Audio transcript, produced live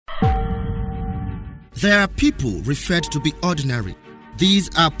There are people referred to be ordinary. These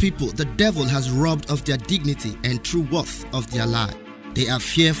are people the devil has robbed of their dignity and true worth of their life. They are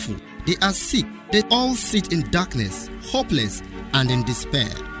fearful. They are sick. They all sit in darkness, hopeless, and in despair.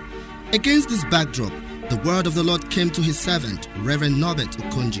 Against this backdrop, the word of the Lord came to his servant, Reverend Norbert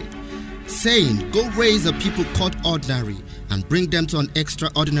Okonji, saying, "Go raise a people called ordinary and bring them to an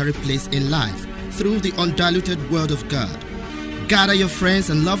extraordinary place in life through the undiluted word of God. Gather your friends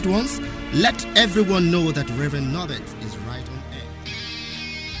and loved ones. Let everyone know that Reverend Norbert is right on air."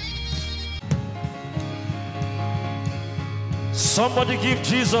 Somebody give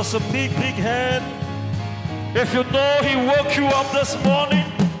Jesus a big, big hand. If you know he woke you up this morning,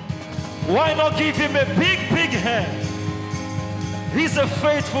 why not give him a big, big hand? He's a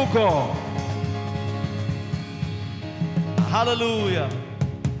faithful God. Hallelujah.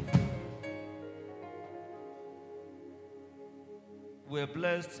 We're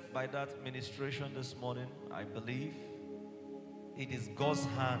blessed by that ministration this morning. I believe it is God's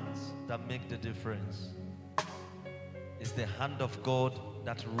hands that make the difference. It's the hand of God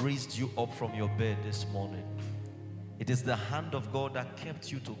that raised you up from your bed this morning. It is the hand of God that kept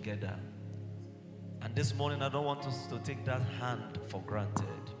you together. And this morning, I don't want us to take that hand for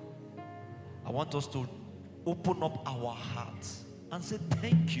granted. I want us to open up our hearts and say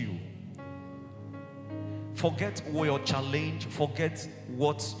thank you. Forget your challenge. Forget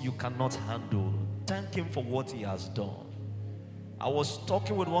what you cannot handle. Thank him for what he has done. I was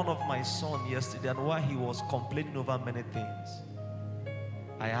talking with one of my sons yesterday, and while he was complaining over many things,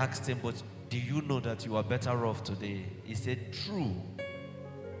 I asked him, "But do you know that you are better off today?" He said, "True.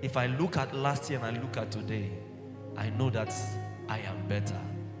 If I look at last year and I look at today, I know that I am better."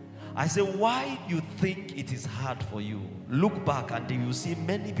 I said, "Why you think it is hard for you? Look back and you see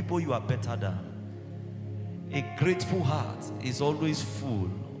many people you are better than." A grateful heart is always full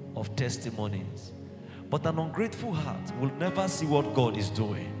of testimonies. But an ungrateful heart will never see what God is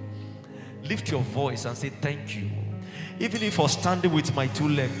doing. Lift your voice and say thank you. Even if I'm standing with my two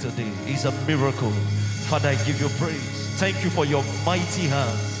legs today, it's a miracle. Father, I give you praise. Thank you for your mighty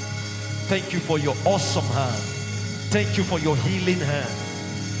hands. Thank you for your awesome hand. Thank you for your healing hand.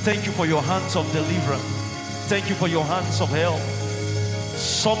 Thank you for your hands of deliverance. Thank you for your hands of help.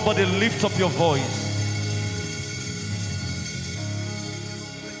 Somebody lift up your voice.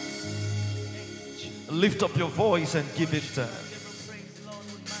 Lift up your voice and give it time.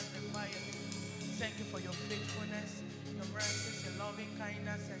 Thank you for your faithfulness, your mercies, your loving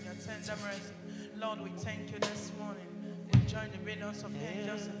kindness, and your tender mercy. Lord, we thank you this morning. We join the billions of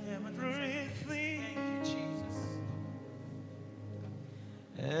angels in heaven. Thank you, Jesus.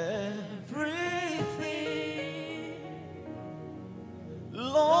 Everything,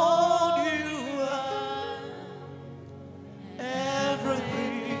 Lord, you are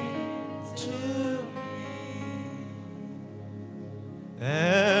everything to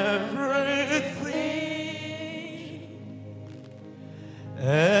everything,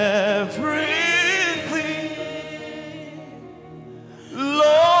 everything,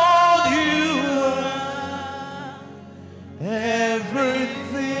 Lord, you are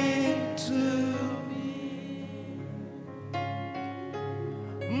everything to me.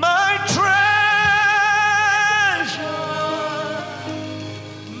 My treasure,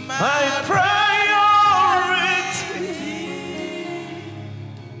 my priority.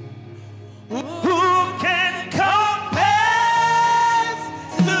 Who can compare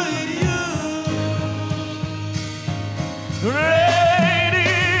to you? Great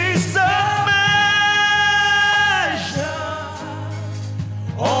is the measure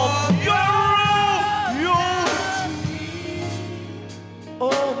of your royalty.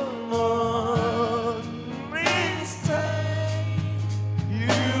 Oh, Master,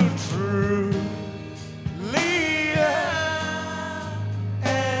 you truly are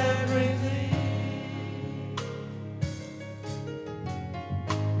everything.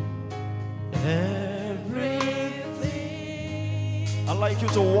 Everything. I'd like you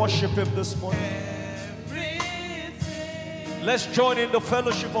to worship him this morning. Everything. Let's join in the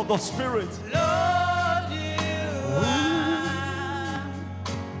fellowship of the Spirit. Lord, you are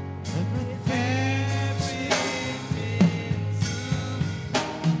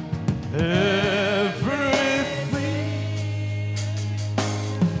Everything.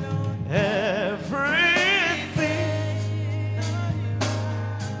 Everything.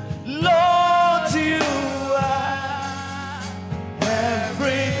 Lord, you are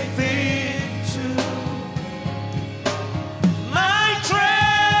everything to my treasure.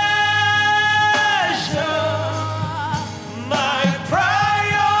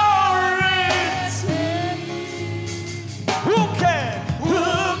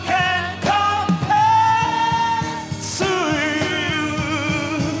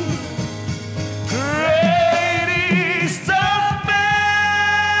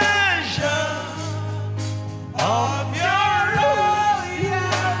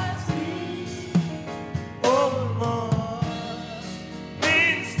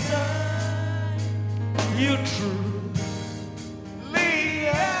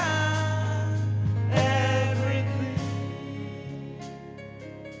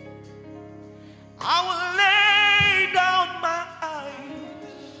 I will lay down my eyes,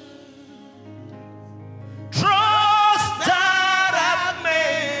 trust that I've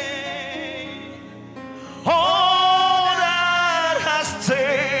made all that has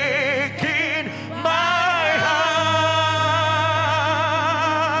taken my heart.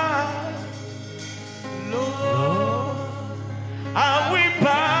 Lord, I will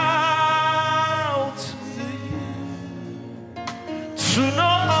bow to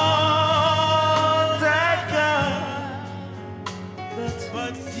no other God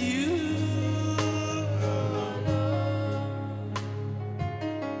but you.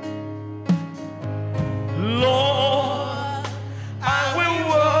 Lord, I will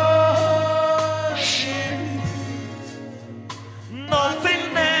worship nothing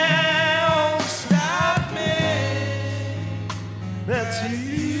else that made but you.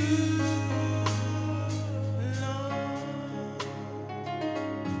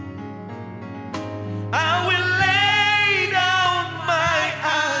 I will lay down my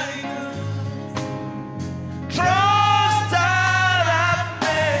idol, trust that I've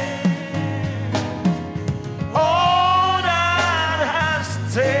made all that has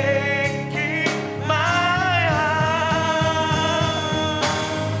taken my heart.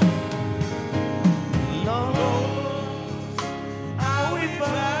 Lord, I will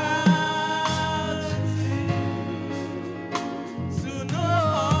bow to no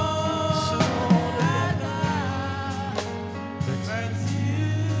other God but you.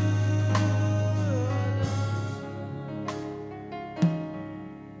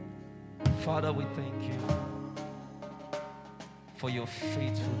 Father, we thank you for your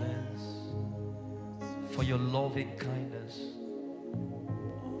faithfulness, for your loving kindness,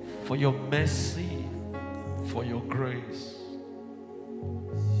 for your mercy, for your grace.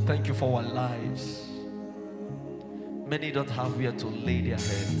 Thank you for our lives. Many don't have where to lay their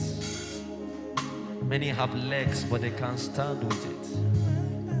heads. Many have legs, but they can't stand with it.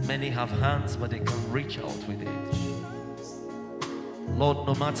 Many have hands, but they can't reach out with it. Lord,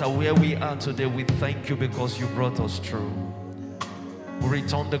 no matter where we are today, we thank you because you brought us through. We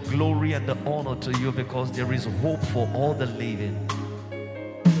return the glory and the honor to you because there is hope for all the living.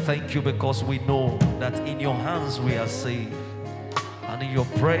 Thank you because we know that in your hands we are safe, and in your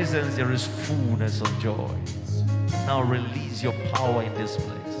presence there is fullness of joy. Now release your power in this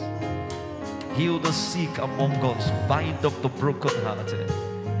place. Heal the sick among us, bind up the brokenhearted,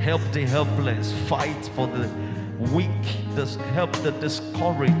 help the helpless, fight for the weak, help the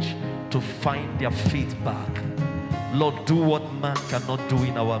discouraged to find their feet back. Lord, do what man cannot do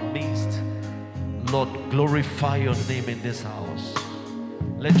in our midst. Lord, glorify your name in this house.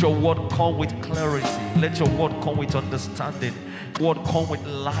 Let your word come with clarity. Let your word come with understanding. Word come with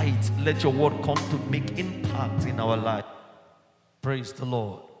light. Let your word come to make impact in our life. Praise the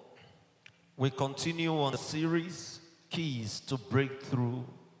Lord. We continue on the series, Keys to Breakthrough,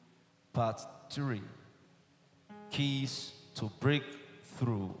 Part 3. Keys to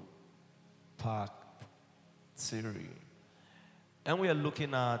Breakthrough, Part 3. And we are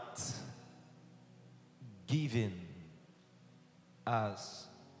looking at giving as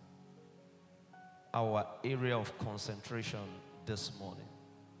our area of concentration this morning.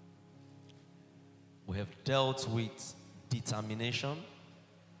 We have dealt with determination.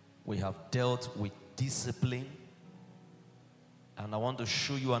 We have dealt with discipline. And I want to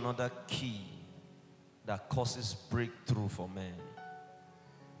show you another key that causes breakthrough for men.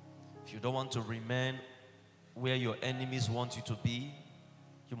 If you don't want to remain where your enemies want you to be,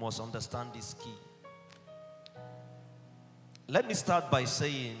 you must understand this key. Let me start by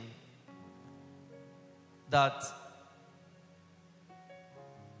saying that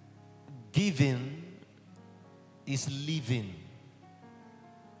giving is living.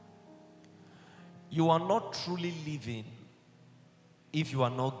 You are not truly living if you are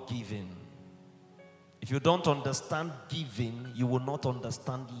not giving. If you don't understand giving, you will not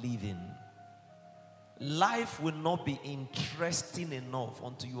understand living. Life will not be interesting enough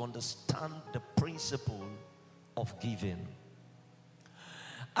until you understand the principle of giving.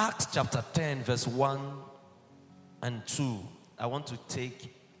 Acts chapter 10 verse 1 and 2. I want to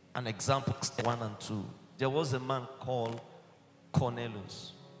take an example, 1 and 2. There was a man called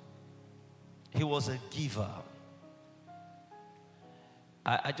Cornelius. He was a giver.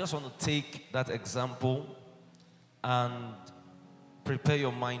 I just want to take that example and prepare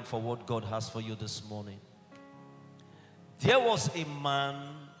your mind for what God has for you this morning. There was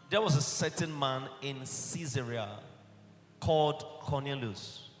a certain man in Caesarea called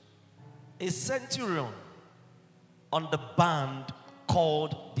Cornelius, a centurion on the band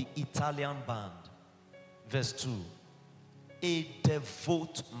called the Italian band. Verse 2, a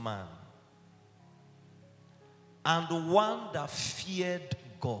devout man. and one that feared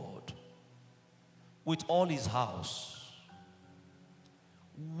God with all his house,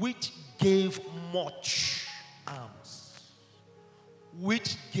 which gave much alms.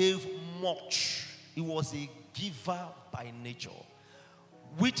 Which gave much. He was a giver by nature.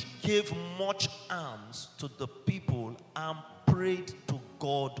 Which gave much alms to the people and prayed to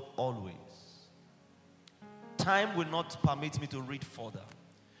God always. Time will not permit me to read further,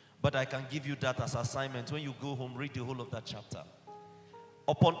 but I can give you that as assignment. When you go home, read the whole of that chapter.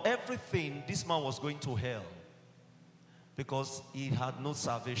 Upon everything, this man was going to hell because he had no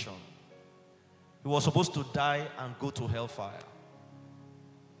salvation. He was supposed to die and go to hellfire.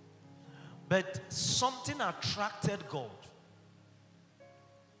 But something attracted God.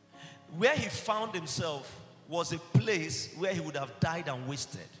 Where he found himself was a place where he would have died and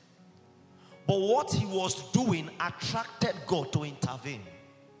wasted. But what he was doing attracted God to intervene.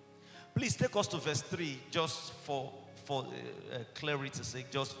 Please take us to verse 3 just for clarity's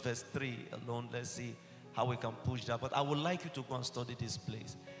sake, just verse 3 alone. Let's see how we can push that. But I would like you to go and study this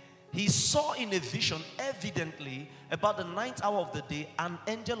place. He saw in a vision, evidently, about the 9th hour of the day, an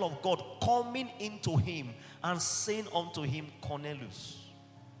angel of God coming into him and saying unto him, Cornelius.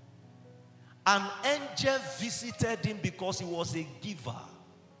 An angel visited him because he was a giver.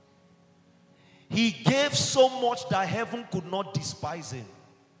 He gave so much that heaven could not despise him.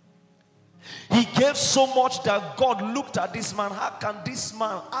 He gave so much that God looked at this man. How can this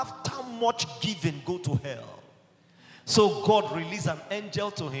man, after much giving, go to hell? So God released an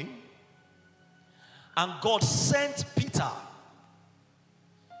angel to him. And God sent Peter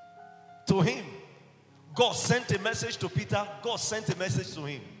to him. God sent a message to Peter. God sent a message to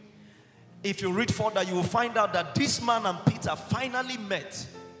him. If you read further, you will find out that this man and Peter finally met.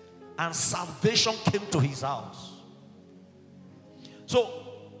 And salvation came to his house. So,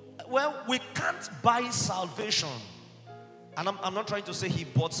 well, we can't buy salvation. And I'm not trying to say he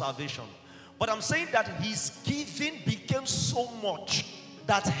bought salvation. But I'm saying that his giving became so much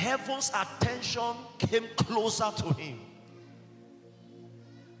that heaven's attention came closer to him.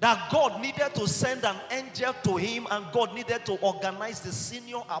 That God needed to send an angel to him, and God needed to organize the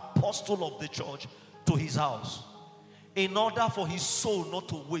senior apostle of the church to his house in order for his soul not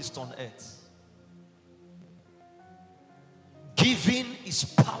to waste on earth. Giving is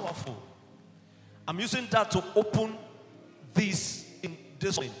powerful. I'm using that to open this in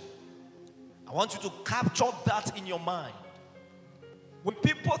this way. I want you to capture that in your mind. When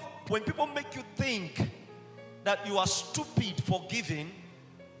people make you think that you are stupid for giving,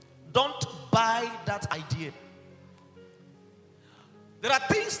 don't buy that idea. There are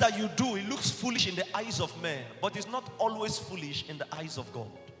things that you do, it looks foolish in the eyes of men, but it's not always foolish in the eyes of God.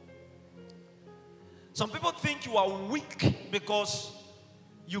 Some people think you are weak because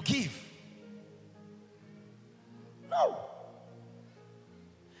you give. No.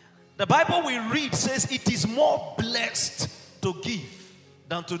 The Bible we read says it is more blessed to give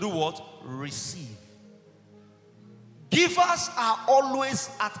than to do what? Receive. Givers are always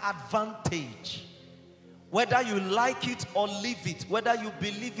at advantage. Whether you like it or leave it, whether you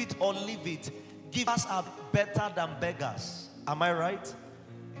believe it or leave it, givers are better than beggars. Am I right?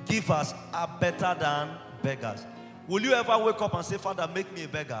 Givers are better than beggars. Will you ever wake up and say, Father, make me a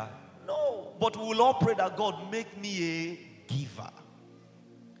beggar? No. But we will all pray that God make me a giver.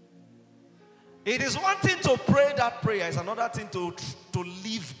 It is one thing to pray that prayer. It's another thing to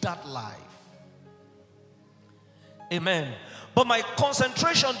live that life. Amen. But my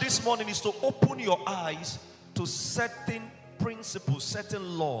concentration this morning is to open your eyes to certain principles,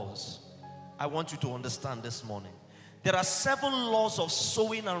 certain laws I want you to understand this morning. There are 7 laws of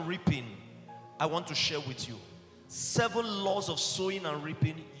sowing and reaping I want to share with you. 7 laws of sowing and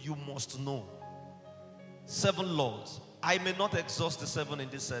reaping you must know. 7 laws. I may not exhaust the 7 in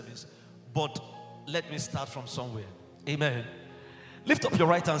this service, but let me start from somewhere. Amen. Lift up your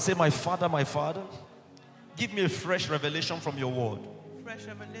right hand and say, my Father, give me a fresh revelation from your word. Fresh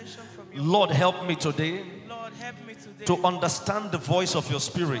revelation from your Lord, help me today. Lord, help me today To understand the voice of your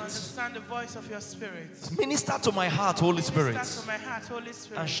Spirit. To understand the voice of your Spirit. Minister to my heart, Holy Spirit. Minister to my heart, Holy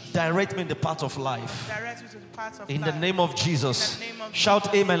Spirit. And direct me in the path of life. Direct me to the path of In life. the name of Jesus. In the name of Shout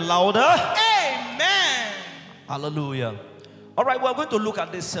Jesus. amen louder. Amen. Hallelujah. All right, we're going to look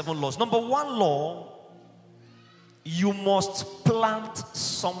at these 7 laws. Number 1 law, you must plant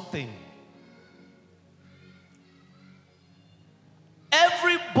something.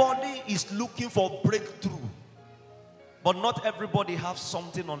 Everybody is looking for breakthrough, but not everybody has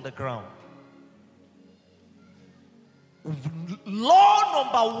something on the ground. Law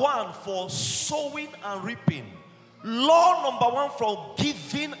number 1 for sowing and reaping. Law number 1 for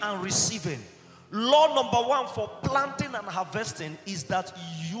giving and receiving. Law number one for planting and harvesting is that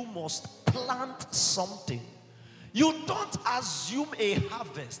you must plant something. You don't assume a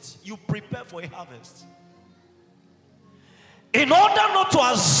harvest, you prepare for a harvest. In order not to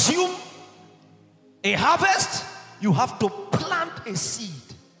assume a harvest, you have to plant a seed.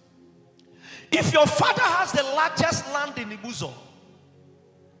 If your father has the largest land in Ibuzo,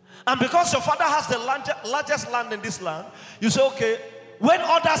 and because your father has the largest land in this land, you say, okay, when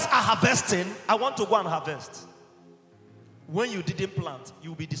others are harvesting, I want to go and harvest. When you didn't plant,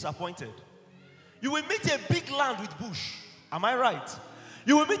 you'll be disappointed. You will meet a big land with bush. Am I right?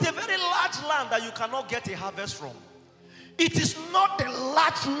 You will meet a very large land that you cannot get a harvest from. It is not the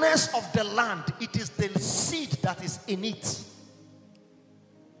largeness of the land, it is the seed that is in it.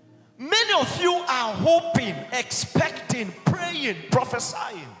 Many of you are hoping, expecting, praying,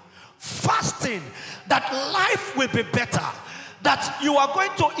 prophesying, fasting that life will be better, that you are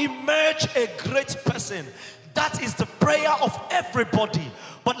going to emerge a great person. That is the prayer of everybody.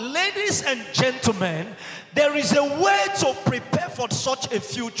 But ladies and gentlemen, there is a way to prepare for such a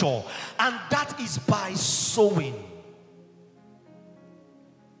future, and that is by sowing.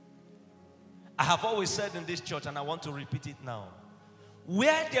 I have always said in this church, and I want to repeat it now,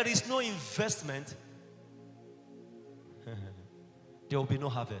 where there is no investment, there will be no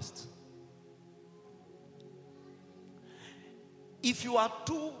harvest. If you are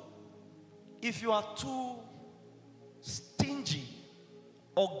too stingy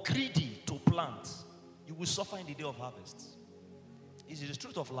or greedy to plant, you will suffer in the day of harvest. It's the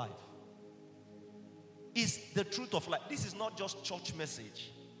truth of life. It's the truth of life. This is not just church message.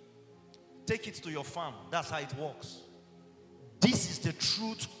 Take it to your farm. That's how it works. This is the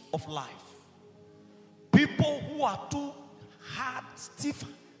truth of life. People who are too hard,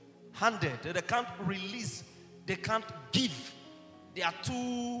 stiff-handed, they can't release, they can't give. They are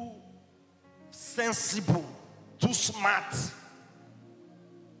too sensible, too smart.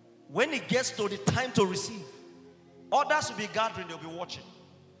 When it gets to the time to receive, others will be gathering, they'll be watching.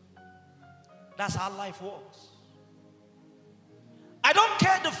 That's how life works. I don't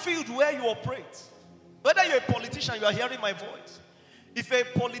care the field where you operate. Whether you're a politician, you are hearing my voice. If you're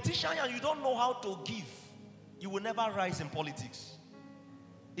a politician and you don't know how to give, you will never rise in politics.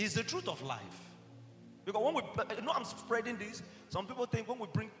 It's the truth of life. Because when I'm spreading this, some people think when we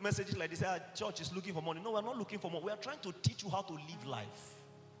bring messages like this, our church is looking for money. No, we're not looking for money. We are trying to teach you how to live life.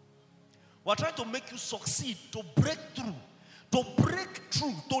 We're trying to make you succeed, to break through, to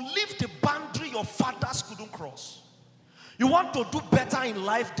live the boundary your fathers couldn't cross. You want to do better in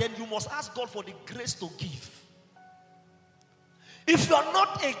life, then you must ask God for the grace to give. If you are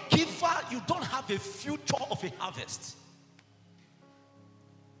not a giver, you don't have a future of a harvest.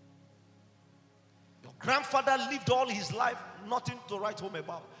 Your grandfather lived all his life, nothing to write home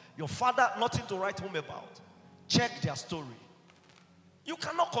about. Your father, nothing to write home about. Check their story. You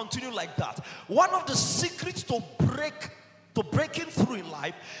cannot continue like that. One of the secrets to breaking through in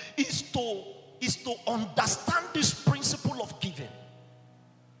life is to understand this principle of giving.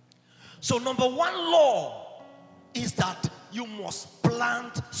 So number one law is that you must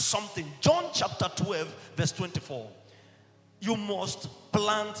plant something. John chapter 12 verse 24. You must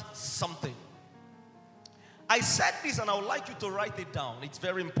plant something. I said this and I would like you to write it down. It's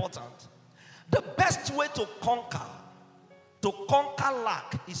very important. The best way to conquer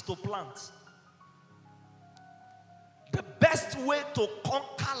lack is to plant. The best way to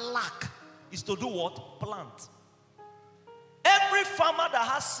conquer lack is to do what? Plant. Every farmer that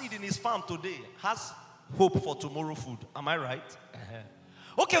has seed in his farm today has hope for tomorrow food. Am I right?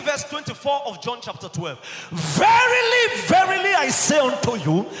 Okay, verse 24 of John chapter 12. Verily, verily, I say unto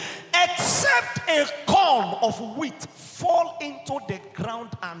you, except a corn of wheat fall into the ground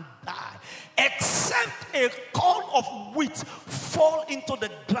and die. Except a corn of wheat fall into the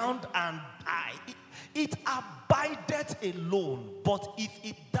ground and die. It abideth alone, but if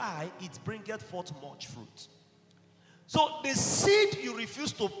it die, it bringeth forth much fruit. So the seed you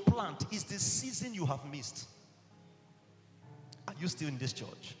refuse to plant is the season you have missed. Are you still in this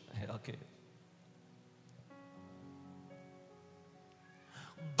church? Okay.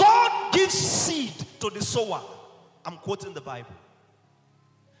 God gives seed to the sower. I'm quoting the Bible.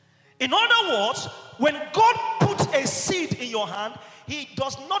 In other words, when God puts a seed in your hand, He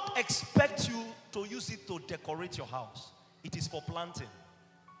does not expect you to use it to decorate your house. It is for planting.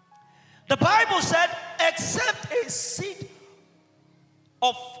 The Bible said, except a seed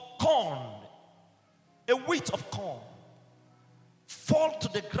of corn, a wheat of corn, fall to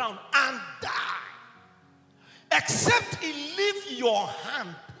the ground and die, except it leave your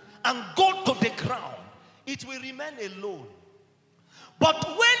hand and go to the ground, it will remain alone. But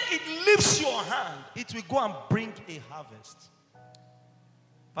when it leaves leaves your hand, it will go and bring a harvest.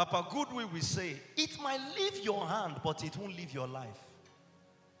 Papa Goodwill will say, it might leave your hand, but it won't leave your life.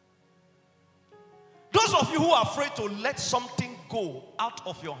 Those of you who are afraid to let something go out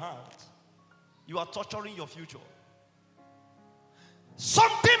of your hand, you are torturing your future.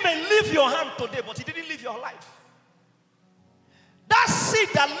 Something may leave your hand today, but it didn't leave your life. That seed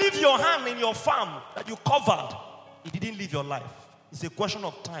that leave your hand in your farm that you covered, it didn't leave your life. It's a question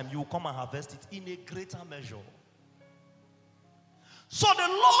of time. You will come and harvest it in a greater measure. So the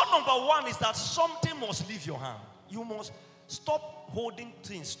law number one is that something must leave your hand. You must stop holding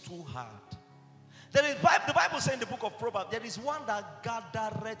things too hard. The Bible says in the book of Proverbs, there is one that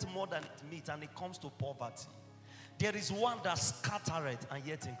gathereth more than it meets, and it comes to poverty. There is one that scattereth and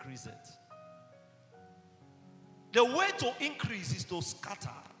yet increaseth. The way to increase is to scatter.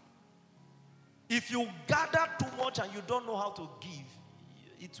 If you gather too much and you don't know how to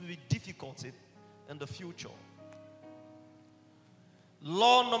give, it will be difficult in the future.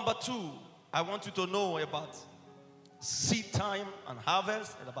 Law number 2, I want you to know about seed time and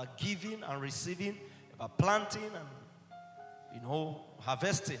harvest, and about giving and receiving, about planting and,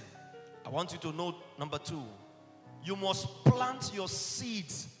 harvesting. I want you to know number 2, you must plant your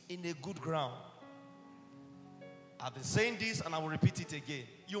seeds in a good ground. I've been saying this and I will repeat it again.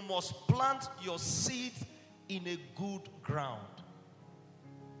 You must plant your seeds in a good ground.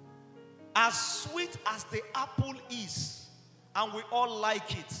 As sweet as the apple is, and we all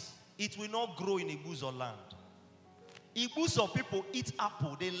like it, it will not grow in Igbuzo land. Igbuzo people eat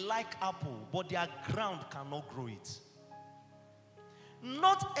apple, they like apple, but their ground cannot grow it.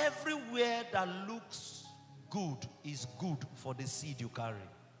 Not everywhere that looks good is good for the seed you carry.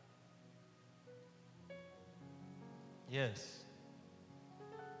 Yes.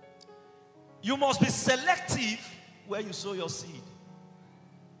 You must be selective where you sow your seed.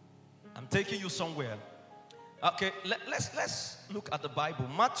 I'm taking you somewhere. Okay, let's look at the Bible.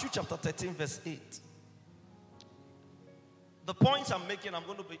 Matthew chapter 13 verse 8. The points I'm making, I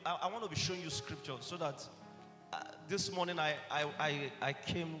want to be showing you scripture so that this morning I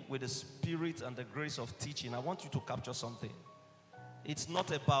came with the spirit and the grace of teaching. I want you to capture something. It's not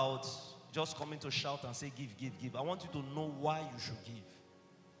about just coming to shout and say give, give, give. I want you to know why you should give.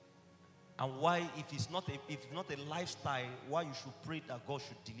 And why, if it's not a lifestyle, why you should pray that God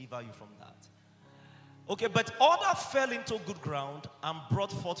should deliver you from that. Okay, but other fell into good ground and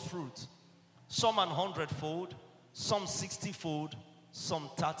brought forth fruit. Some 100-fold, some 60-fold, some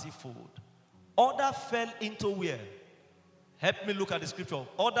 30-fold. Other fell into where? Help me look at the scripture.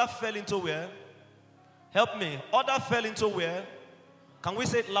 Other fell into where? Help me. Other fell into where? Can we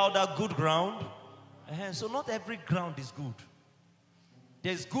say it louder? Good ground. So not every ground is good.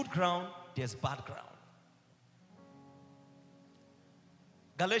 There's good ground, there's bad ground.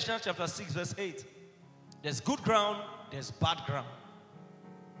 Galatians chapter 6 verse 8. There's good ground, there's bad ground.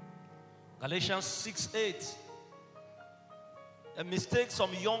 Galatians 6:8. A mistake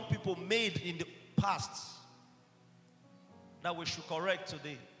some young people made in the past that we should correct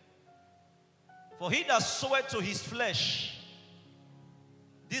today. For he that soweth to his flesh,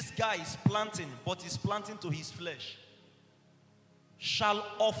 this guy is planting, but he's planting to his flesh, shall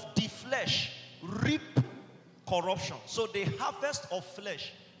of the flesh reap corruption. So the harvest of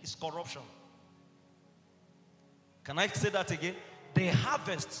flesh is corruption. Can I say that again? The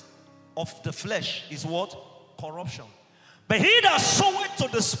harvest of the flesh is what? Corruption. But he that soweth to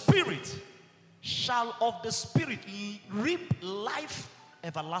the Spirit shall of the Spirit reap life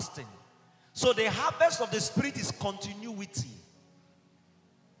everlasting. So the harvest of the Spirit is continuity.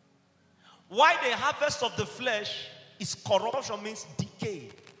 Why the harvest of the flesh is corruption, means decay.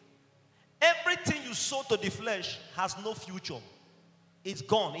 Everything you sow to the flesh has no future. It's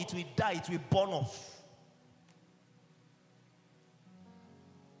gone. It will die. It will burn off.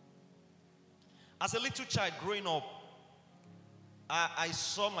 As a little child growing up, I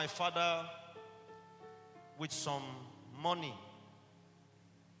saw my father with some money.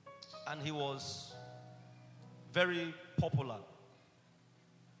 And he was very popular.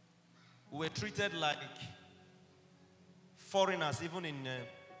 We were treated like foreigners, even in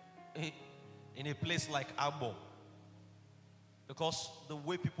a place like Agbo, because the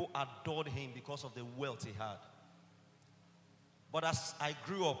way people adored him because of the wealth he had. But as I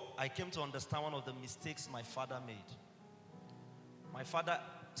grew up, I came to understand one of the mistakes my father made. My father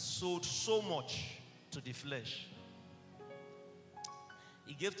sowed so much to the flesh.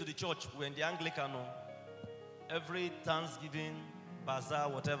 He gave to the church. We're in the Anglican. Every Thanksgiving, bazaar,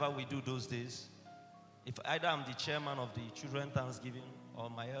 whatever we do those days, if either I'm the chairman of the children Thanksgiving or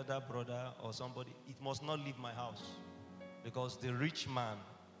my elder brother or somebody, it must not leave my house, because the rich man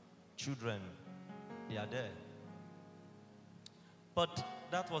children, they are there. But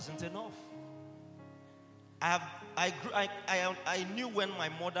that wasn't enough. I knew when my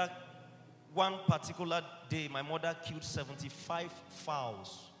mother, one particular day, my mother killed 75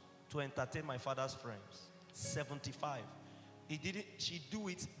 fowls to entertain my father's friends. 75. She do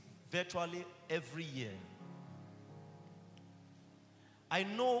it virtually every year. I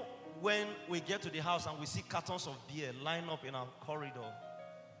know when we get to the house and we see cartons of beer lined up in our corridor,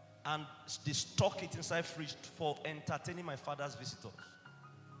 and they stock it inside fridge for entertaining my father's visitors.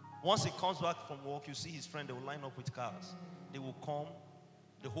 Once he comes back from work, you see his friend, they will line up with cars. They will come,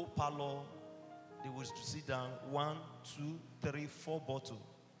 the whole parlor, they will sit down, 1, 2, 3, 4 bottles.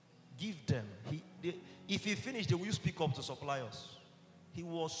 Give them. If he finished, they will use pickup to supply us. He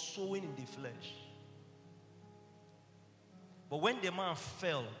was sowing in the flesh. But when the man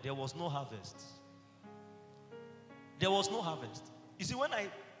fell, there was no harvest. There was no harvest. You see, when I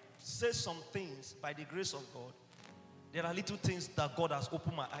say some things by the grace of God, there are little things that God has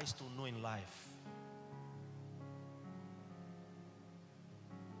opened my eyes to know in life.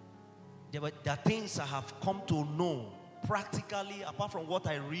 There are things I have come to know practically, apart from what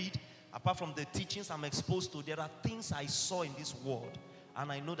I read, apart from the teachings I'm exposed to. There are things I saw in this world,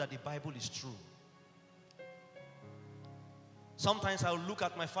 and I know that the Bible is true. Sometimes I will look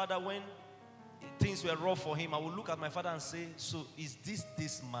at my father when things were rough for him. I will look at my father and say, so is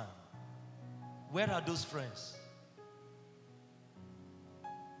this man? Where are those friends?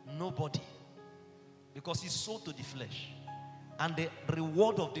 Nobody. Because he's sold to the flesh. And the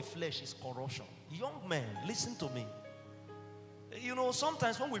reward of the flesh is corruption. Young men, listen to me. You know,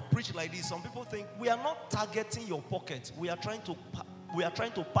 sometimes when we preach like this, some people think we are not targeting your pocket. We are trying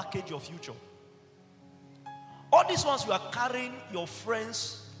to package your future. All these ones, you are carrying your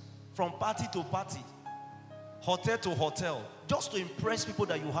friends from party to party, hotel to hotel, just to impress people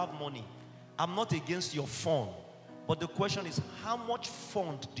that you have money. I'm not against your fun. But the question is, how much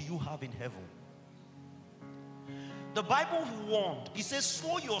fund do you have in heaven? The Bible warned. It says,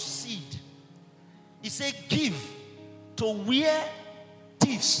 sow your seed. It says, give to where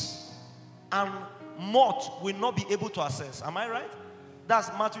thieves and moth will not be able to access. Am I right? That's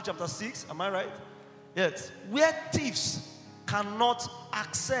Matthew chapter 6. Am I right? Yes. Where thieves cannot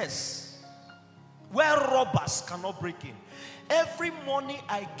access. Where robbers cannot break in. Every money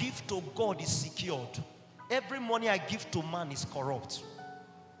I give to God is secured. Every money I give to man is corrupt.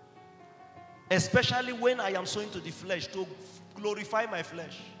 Especially when I am sowing to the flesh, to glorify my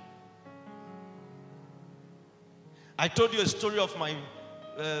flesh. I told you a story of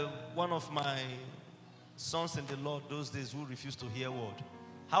one of my sons in the Lord those days who refused to hear word.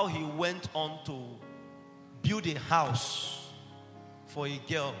 How he went on to build a house for a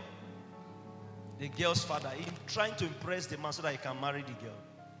girl. The girl's father, in trying to impress the man so that he can marry the girl.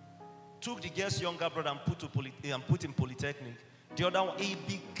 Took the girl's younger brother and put in polytechnic. The other one, he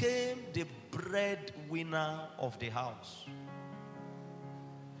became the breadwinner of the house.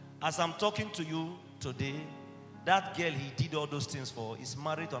 As I'm talking to you today, that girl he did all those things for is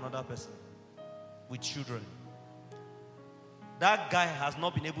married to another person with children. That guy has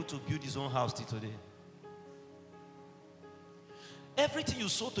not been able to build his own house till today. Everything you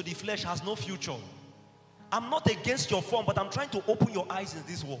sow to the flesh has no future. I'm not against your form, but I'm trying to open your eyes in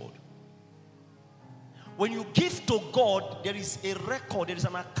this world. When you give to God, there is a record, there is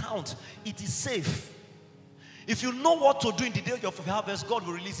an account. It is safe. If you know what to do in the day of your harvest, God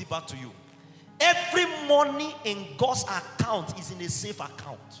will release it back to you. Every money in God's account is in a safe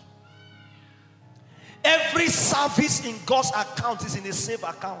account. Every service in God's account is in a safe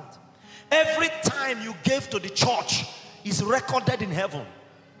account. Every time you gave to the church is recorded in heaven.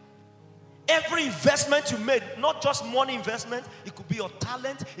 Every investment you made, not just money investment, it could be your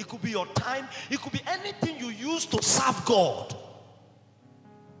talent, it could be your time, it could be anything you use to serve God,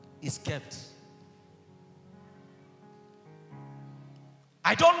 is kept.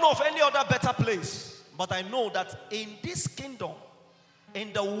 I don't know of any other better place, but I know that in this kingdom,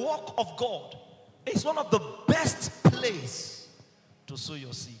 in the work of God, it's one of the best places to sow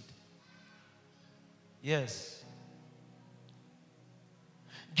your seed. Yes.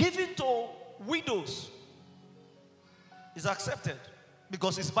 Giving to widows is accepted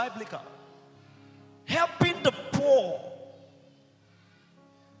because it's biblical. Helping the poor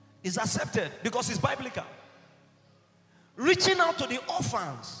is accepted because it's biblical. Reaching out to the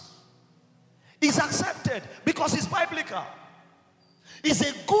orphans is accepted because it's biblical. It's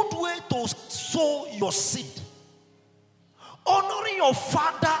a good way to sow your seed. Honoring your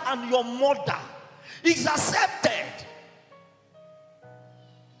father and your mother is accepted.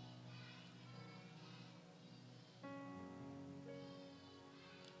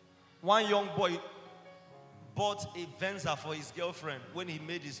 One young boy bought a Venza for his girlfriend when he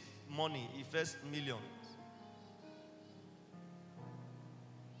made his money, his first million.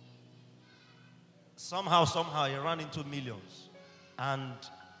 Somehow he ran into millions. And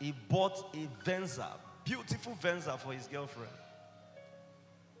he bought a Venza, beautiful Venza for his girlfriend.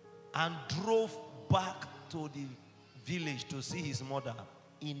 And drove back to the village to see his mother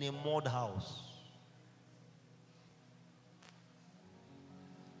in a mud house.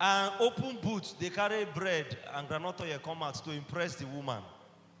 And open boots, they carry bread and granola come out to impress the woman.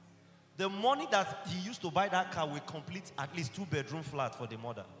 The money that he used to buy that car will complete at least 2-bedroom flat for the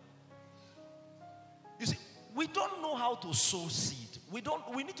mother. You see, we don't know how to sow seed. We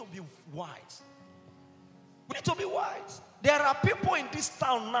need to be wise. We need to be wise. There are people in this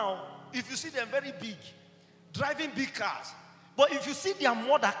town now, if you see them very big, driving big cars. But if you see their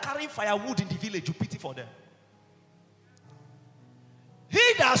mother carrying firewood in the village, you pity for them.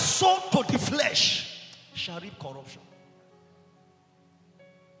 He that sowed to the flesh shall reap corruption.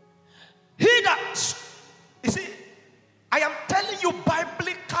 He that, you see, I am telling you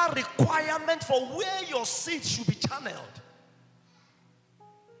biblical requirement for where your seed should be channeled.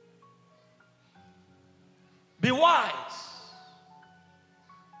 Be wise.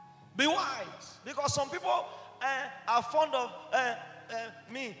 Be wise. Because some people are fond of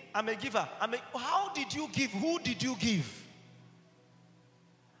me. I'm a giver. How did you give? Who did you give?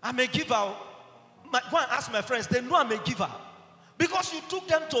 I'm a giver. Go and ask my friends. They know I'm a giver. Because you took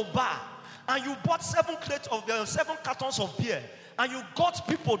them to a bar and you bought 7 cartons of beer and you got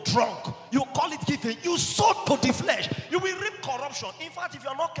people drunk. You call it giving. You sowed to the flesh. You will reap corruption. In fact, if you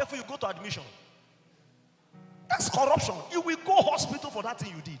are not careful, you go to admission. That's corruption. You will go hospital for that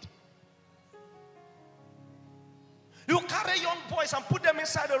thing you did. You carry young boys and put them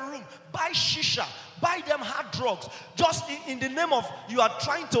inside a room, buy shisha, buy them hard drugs, just in the name of you are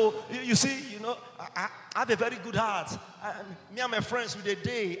trying to, you see, I have a very good heart. Me and my friends with a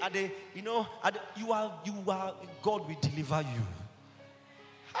day, you are, God will deliver you.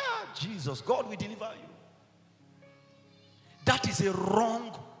 Jesus, God will deliver you. That is a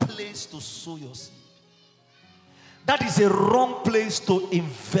wrong place to sow your seed. That is a wrong place to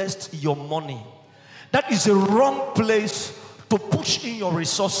invest your money. That is a wrong place to push in your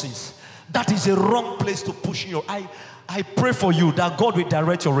resources. That is a wrong place to push in your... I pray for you that God will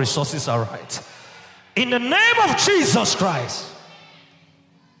direct your resources aright. In the name of Jesus Christ.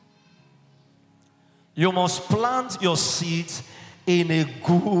 You must plant your seeds in a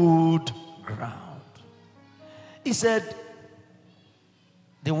good ground. He said,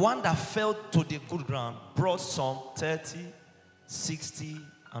 the one that fell to the good ground brought some 30, 60,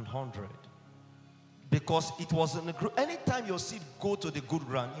 and 100. Because it was in the ground. Anytime your seed go to the good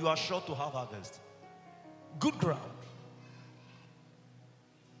ground, you are sure to have harvest. Good ground.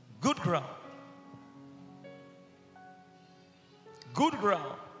 Good ground. Good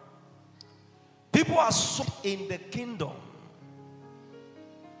ground. People are so in the kingdom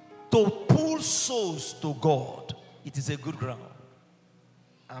to pull souls to God. It is a good ground.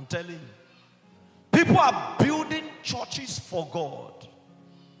 I'm telling you. People are building churches for God.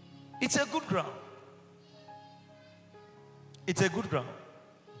 It's a good ground. It's a good ground.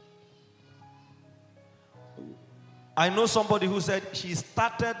 I know somebody who said she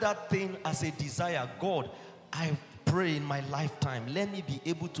started that thing as a desire. God, I pray in my lifetime, let me be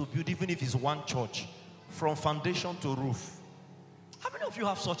able to build, even if it's one church, from foundation to roof. How many of you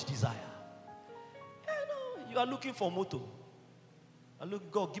have such desire? You are looking for motto.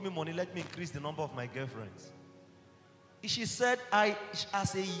 God, give me money, let me increase the number of my girlfriends. She said,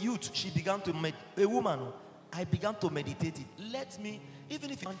 as a youth, she began to a woman. I began to meditate it. Let me,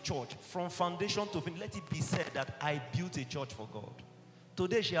 even if it's one church, from foundation to finish, let it be said that I built a church for God.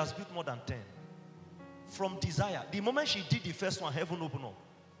 Today, she has built more than 10. From desire. The moment she did the first one, heaven opened up.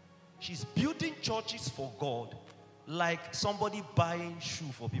 She's building churches for God like somebody buying shoe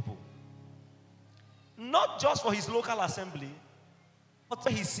for people. Not just for his local assembly, but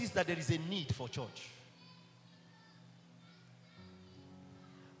he sees that there is a need for church.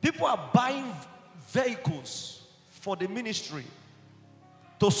 People are buying vehicles for the ministry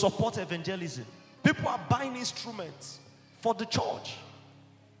to support evangelism. People are buying instruments for the church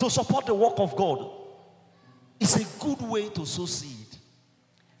to support the work of God. It's a good way to sow seed.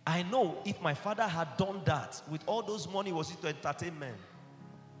 I know if my father had done that with all those money was it to entertain men,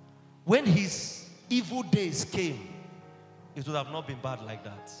 when his evil days came, it would have not been bad like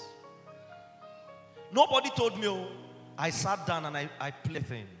that. Nobody told me. I sat down and I played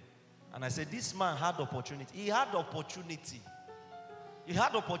him. And I said, this man had opportunity. He had opportunity. He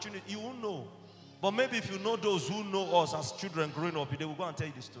had opportunity. You won't know. But maybe if you know those who know us as children growing up, they will go and tell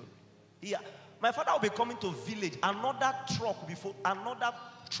you the story. Yeah. My father will be coming to village. Another truck will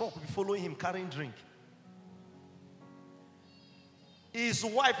be following him carrying drink. His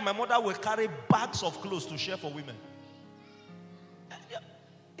wife, my mother, will carry bags of clothes to share for women.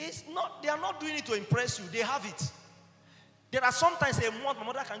 They are not doing it to impress you. They have it. There are sometimes a month, my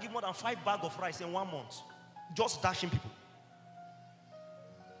mother can give more than 5 bags of rice in 1 month. Just dashing people.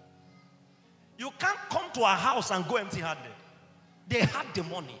 You can't come to a house and go empty-handed. They had the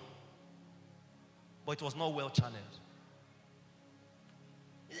money. But it was not well channeled.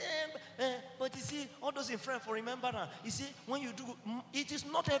 But you see, all those in front for remembrance. You see, when you do, it is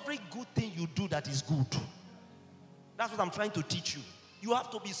not every good thing you do that is good. That's what I'm trying to teach you. You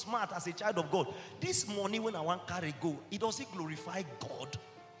have to be smart as a child of God. This money, when I want to carry go, does it glorify God?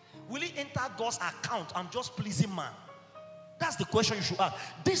 Will it enter God's account? I'm just pleasing man. That's the question you should ask.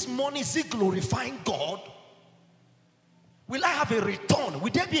 This money, is it glorifying God? Will I have a return?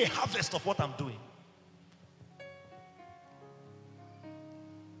 Will there be a harvest of what I'm doing?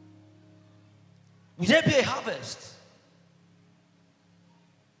 Will there be a harvest?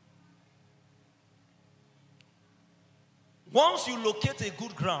 Once you locate a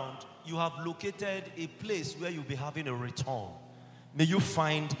good ground, you have located a place where you'll be having a return. May you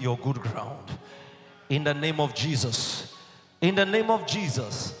find your good ground. In the name of Jesus. In the name of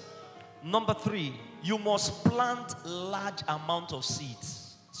Jesus. Number 3, you must plant large amount of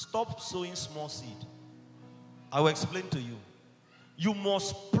seeds. Stop sowing small seed. I will explain to you. You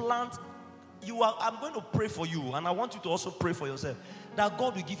must plant. I'm going to pray for you, and I want you to also pray for yourself, that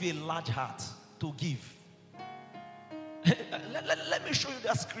God will give you a large heart to give. Let me show you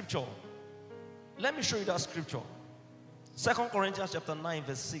that scripture. Let me show you that scripture. 2 Corinthians chapter 9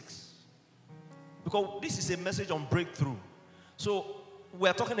 verse 6. Because this is a message on breakthrough. So we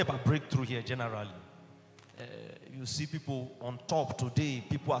are talking about breakthrough here generally. You see people on top today,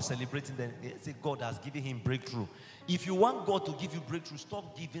 people are celebrating them. They say God has given him breakthrough. If you want God to give you breakthrough,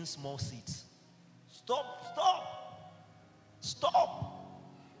 stop giving small seeds. Stop.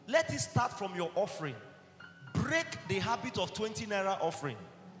 Let it start from your offering. Break the habit of 20 naira offering.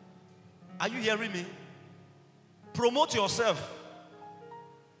 Are you hearing me? Promote yourself.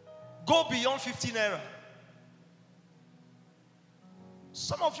 Go beyond 50 naira.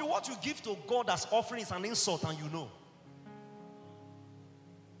 Some of you, what you give to God as offering is an insult, and you know.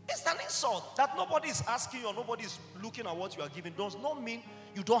 It's an insult that nobody is asking you or nobody is looking at what you are giving. Does not mean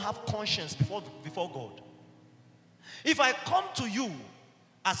you don't have conscience before God. If I come to you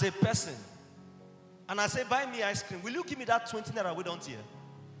as a person and I say, buy me ice cream, will you give me that 20 naira we don't hear?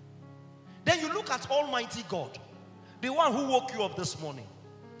 Then you look at Almighty God, the one who woke you up this morning,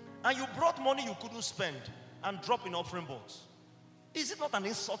 and you brought money you couldn't spend and drop in offering box. Is it not an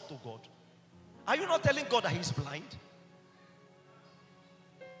insult to God? Are you not telling God that he's blind?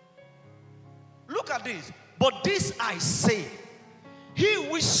 Look at this. But this I say, he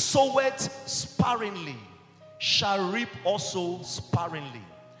which soweth sparingly shall reap also sparingly.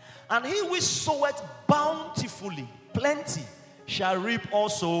 And he which soweth bountifully, plenty, shall reap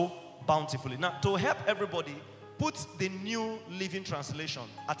also bountifully. Now, to help everybody, put the New Living Translation.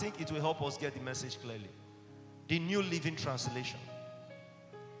 I think it will help us get the message clearly. The New Living Translation.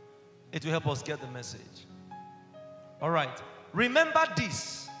 It will help us get the message. All right. Remember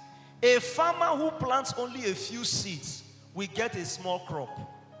this. A farmer who plants only a few seeds will get a small crop.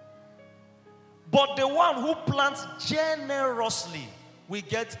 But the one who plants generously will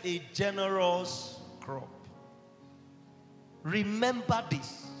get a generous crop. Remember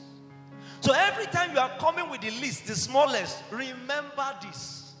this. So every time you are coming with the least, the smallest, remember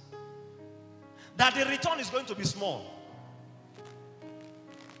this. That the return is going to be small.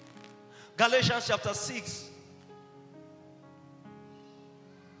 Galatians chapter 6.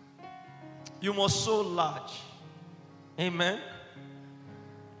 You must sow large. Amen.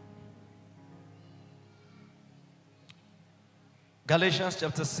 Galatians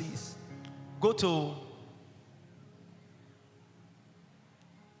chapter 6. Go to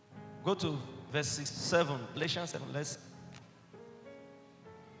verse 7. Galatians 7. Let's.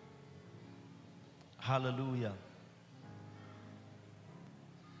 Hallelujah.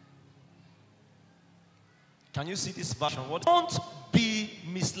 Can you see this version? What? Don't be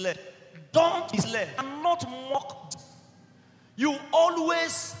misled. Don't be misled. And not mocked. You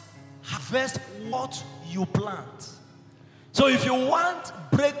always harvest what you plant. So if you want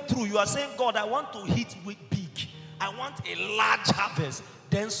breakthrough, you are saying, God, I want to hit with big. I want a large harvest.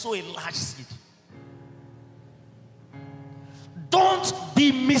 Then sow a large seed. Don't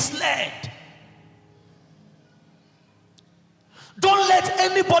be misled. Don't let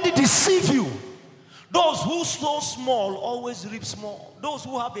anybody deceive you. Those who sow small always reap small. Those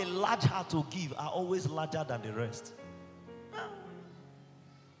who have a large heart to give are always larger than the rest.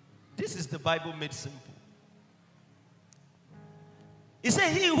 This is the Bible made simple. He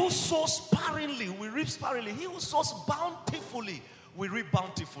said, he who sows sparingly will reap sparingly. He who sows bountifully will reap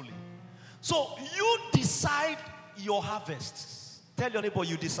bountifully. So you decide your harvest. Tell your neighbor,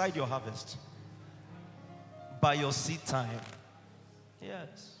 you decide your harvest by your seed time.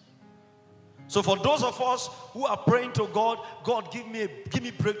 Yes. So for those of us who are praying to God, God, give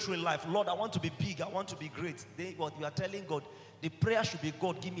me breakthrough in life. Lord, I want to be big. I want to be great. What you are telling God, the prayer should be,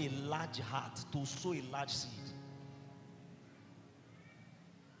 God, give me a large heart to sow a large seed.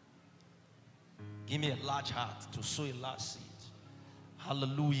 Give me a large heart to sow a large seed.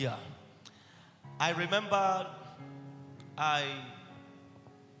 Hallelujah. I remember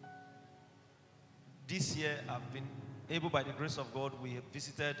this year I've been able, by the grace of God, we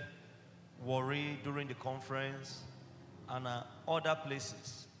visited Warri during the conference and other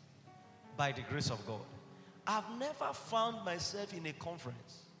places by the grace of God. I've never found myself in a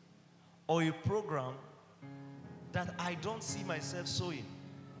conference or a program that I don't see myself sowing.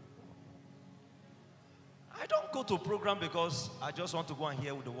 I don't go to a program because I just want to go and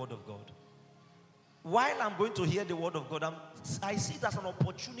hear the word of God. While I'm going to hear the word of God, I see it as an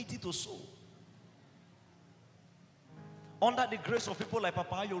opportunity to sow. Under the grace of people like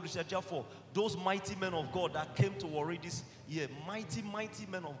Papa Ayo Richard, those mighty men of God that came to Warri this year, mighty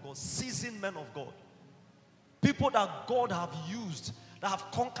men of God, seasoned men of God, people that God have used, that have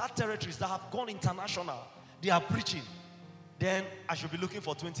conquered territories, that have gone international, they are preaching. Then I should be looking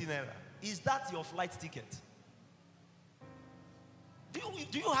for 20 naira. Is that your flight ticket?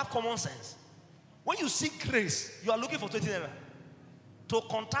 Do you have common sense? When you seek grace, you are looking for 20 naira. To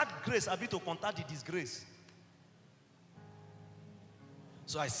contact grace, I be to contact the disgrace.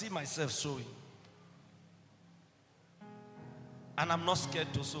 So I see myself sowing. And I'm not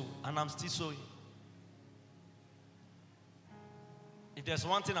scared to sow. And I'm still sowing. If there's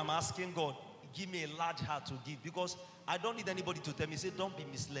one thing I'm asking God, give me a large heart to give. Because I don't need anybody to tell me, say, don't be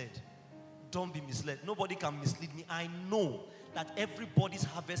misled. Don't be misled. Nobody can mislead me. I know that everybody's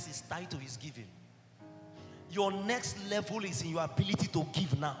harvest is tied to his giving. Your next level is in your ability to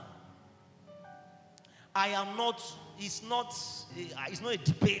give now. It's not a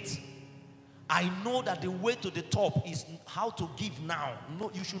debate. I know that the way to the top is how to give now.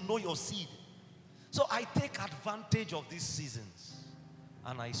 No, you should know your seed. So I take advantage of these seasons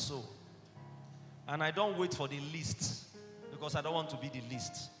and I sow. And I don't wait for the list because I don't want to be the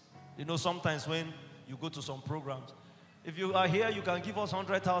least. You know, sometimes when you go to some programs, if you are here, you can give us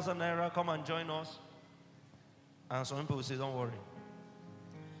 100,000 naira, come and join us. And some people will say, don't worry.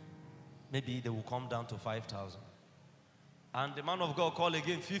 Maybe they will come down to 5,000. And the man of God called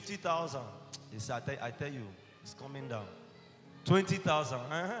again, 50,000. He said, I tell you, it's coming down. 20,000.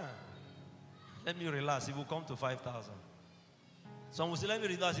 Let me relax, it will come to 5,000. Some will say, let me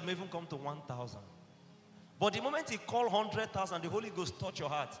relax, it may even come to 1,000. But the moment he called 100,000, the Holy Ghost touch your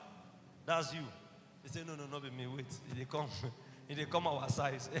heart. That's you. He said, no, not be me, wait. They come our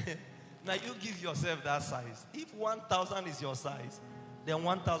size. Now you give yourself that size. If 1,000 is your size, then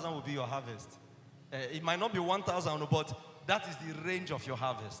 1,000 will be your harvest. It might not be 1,000, but that is the range of your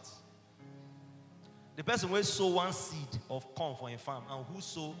harvest. The person who sow one seed of corn for a farm and who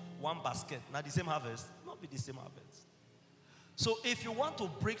sow one basket, now the same harvest, not be the same harvest. So if you want to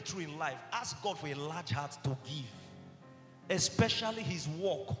break through in life, ask God for a large heart to give, especially his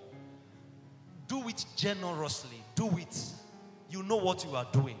work. Do it generously. Do it. You know what you are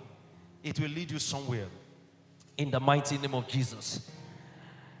doing. It will lead you somewhere. In the mighty name of Jesus.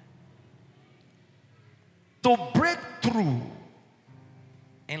 To break through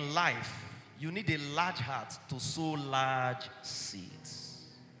in life, you need a large heart to sow large seeds.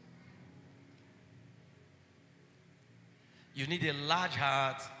 You need a large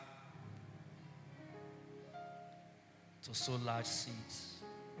heart to sow large seeds.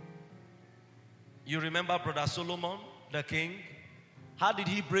 You remember Brother Solomon, the king? How did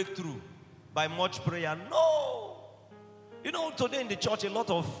he break through? By much prayer? No. You know, today in the church, a lot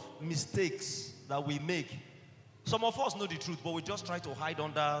of mistakes that we make. Some of us know the truth, but we just try to hide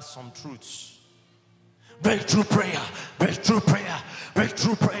under some truths. Breakthrough prayer, breakthrough prayer,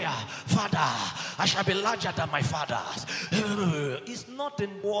 breakthrough prayer. Father, I shall be larger than my fathers. It's not in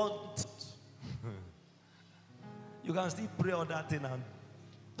what. You can still pray on that thing and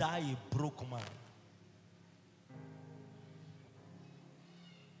die a broke man.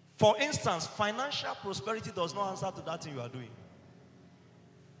 For instance, financial prosperity does not answer to that thing you are doing.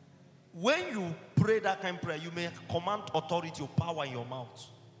 When you pray that kind of prayer, you may command authority or power in your mouth.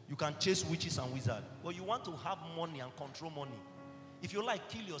 You can chase witches and wizards. But you want to have money and control money. If you like,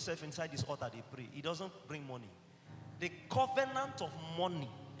 kill yourself inside this altar, they pray. It doesn't bring money. The covenant of money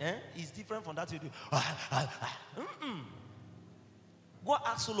is different from that you do. Go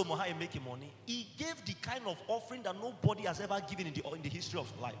ask Solomon how he making money. He gave the kind of offering that nobody has ever given in the history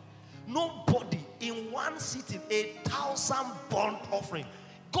of life. Nobody in one sitting, 1,000 burnt offering.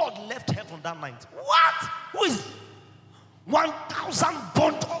 God left heaven that night. What? Who is 1,000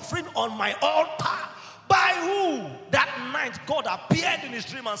 burnt offering on my altar? By who? That night, God appeared in his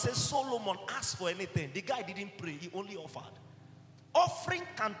dream and said, Solomon, ask for anything. The guy didn't pray, he only offered. Offering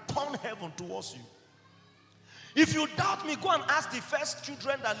can turn heaven towards you. If you doubt me, go and ask the first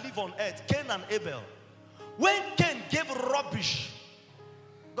children that live on earth, Cain and Abel. When Cain gave rubbish,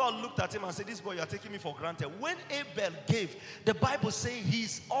 God looked at him and said, this boy, you are taking me for granted. When Abel gave, the Bible says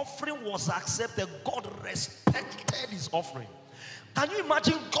his offering was accepted. God respected his offering. Can you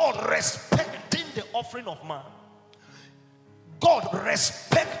imagine God respecting the offering of man? God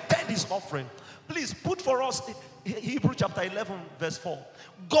respected his offering. Please put for us Hebrews chapter 11 verse 4.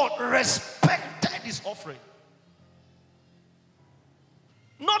 God respected his offering.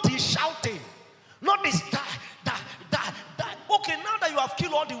 Not his shouting. Not this die. Okay, now that you have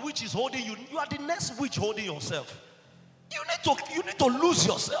killed all the witches holding you, you are the next witch holding yourself. You need to lose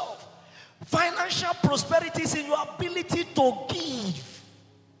yourself. Financial prosperity is in your ability to give.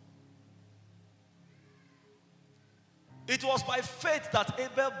 It was by faith that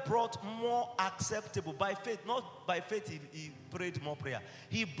Abel brought more acceptable. By faith, not by faith he prayed more prayer.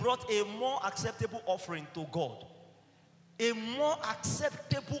 He brought a more acceptable offering to God. A more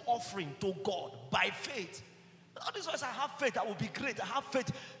acceptable offering to God by faith. All these ways, I have faith, that will be great. I have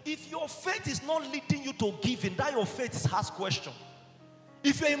faith. If your faith is not leading you to giving, that your faith is asked question.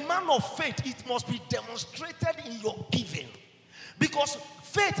 If you're a man of faith, it must be demonstrated in your giving. Because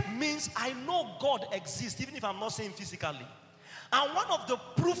faith means I know God exists, even if I'm not saying physically. And one of the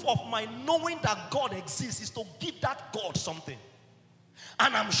proof of my knowing that God exists is to give that God something.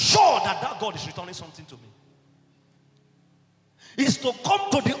 And I'm sure that God is returning something to me. Is to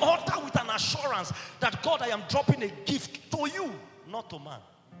come to the altar with an assurance that God, I am dropping a gift to you, not to man.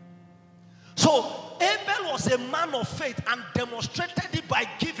 So Abel was a man of faith and demonstrated it by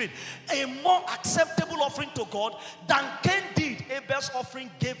giving a more acceptable offering to God than Cain did. Abel's offering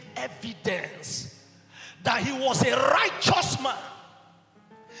gave evidence that he was a righteous man.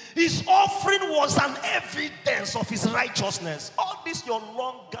 His offering was an evidence of his righteousness. All this, your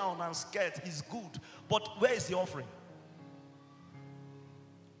long gown and skirt is good, but where is the offering?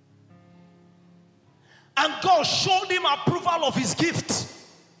 And God showed him approval of his gift,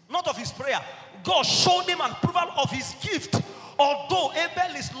 not of his prayer. God showed him approval of his gift. Although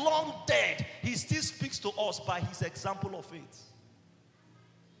Abel is long dead, he still speaks to us by his example of faith.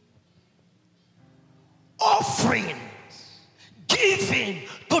 Offerings, giving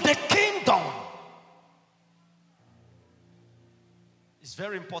to the kingdom. It's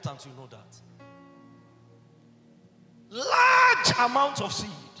very important to know that. Large amounts of seed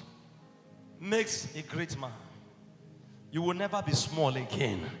makes a great man. You will never be small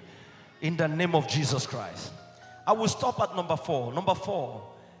again. In the name of Jesus Christ. I will stop at number 4. Number 4.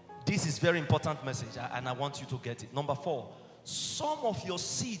 This is very important message and I want you to get it. Number 4. Some of your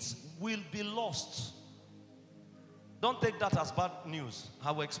seeds will be lost. Don't take that as bad news.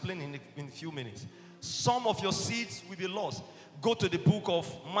 I will explain in a few minutes. Some of your seeds will be lost. Go to the book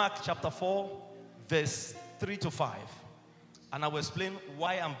of Mark chapter 4 verse 3 to 5. And I will explain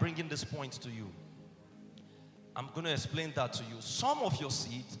why I'm bringing this point to you. I'm going to explain that to you. Some of your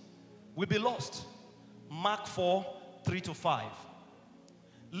seed will be lost. Mark 4, 3 to 5.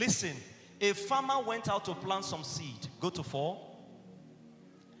 Listen, a farmer went out to plant some seed. Go to 4.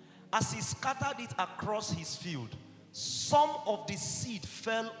 As he scattered it across his field, some of the seed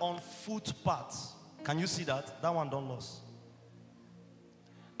fell on footpaths. Can you see that? That one don't lose.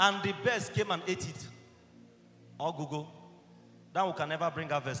 And the birds came and ate it. Or Google. That one can never bring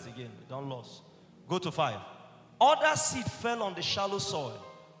harvest again. Don't lose. Go to 5. Other seed fell on the shallow soil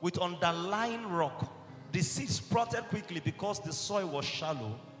with underlying rock. The seed sprouted quickly because the soil was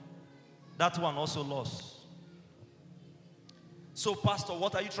shallow. That one also lost. So, Pastor,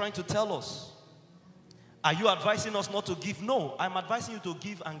 what are you trying to tell us? Are you advising us not to give? No, I'm advising you to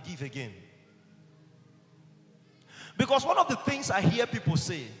give and give again. Because one of the things I hear people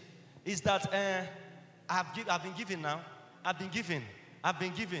say is that I've been giving now. I've been giving.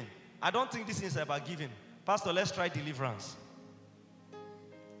 I don't think this is about giving. Pastor, let's try deliverance.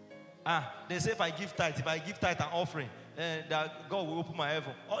 They say if I give tithe and offering, that God will open my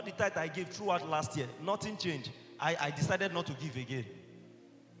heaven. All the tithe I gave throughout last year, nothing changed. I decided not to give again.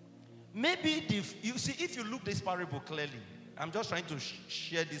 Maybe you see, if you look this parable clearly, I'm just trying to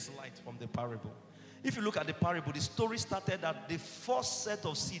share this light from the parable. If you look at the parable, the story started that the first set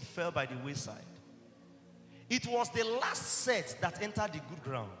of seed fell by the wayside. It was the last set that entered the good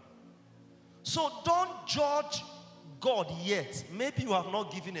ground. So don't judge God yet. Maybe you have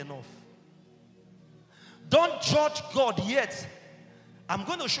not given enough. Don't judge God yet. I'm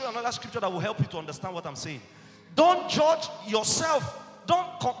going to show you another scripture that will help you to understand what I'm saying. Don't judge yourself.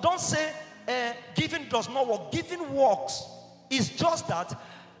 Don't say giving does not work. Giving works. It's just that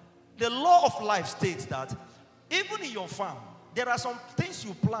the law of life states that even in your farm, there are some things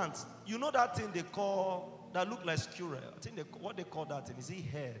you plant. You know that thing they call, that look like squirrel. I think what they call that thing, is it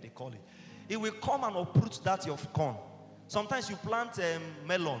hair they call it? It will come and uproot that your corn. Sometimes you plant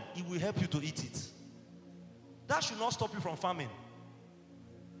melon, it will help you to eat it. That should not stop you from farming.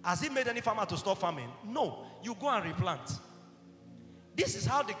 Has it made any farmer to stop farming? No. You go and replant. This is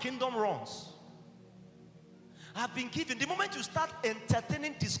how the kingdom runs. I've been given. The moment you start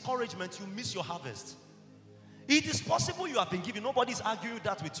entertaining discouragement, you miss your harvest. It is possible you have been given. Nobody's arguing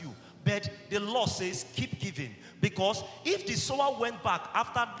that with you. But the law says keep giving. Because if the sower went back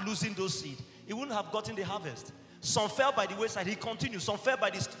after losing those seeds, he wouldn't have gotten the harvest. Some fell by the wayside. He continued. Some fell by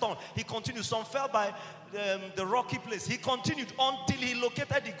the stone. He continued. Some fell by the rocky place. He continued until he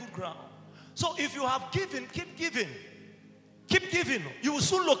located the good ground. So if you have given, keep giving. Keep giving. You will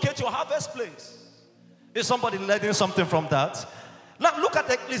soon locate your harvest place. Is somebody learning something from that? Now look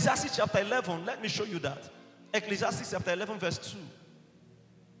at Ecclesiastes chapter 11. Let me show you that. Ecclesiastes chapter 11 verse 2.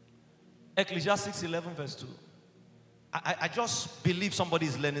 Ecclesiastes 11 verse 2. I just believe somebody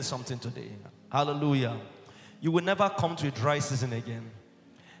is learning something today. Hallelujah. You will never come to a dry season again.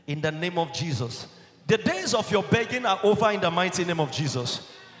 In the name of Jesus. The days of your begging are over in the mighty name of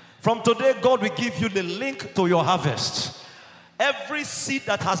Jesus. From today, God will give you the link to your harvest. Every seed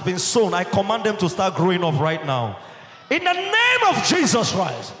that has been sown, I command them to start growing up right now. In the name of Jesus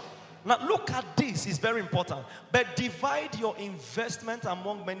Christ. Now look at this, it's very important. But divide your investment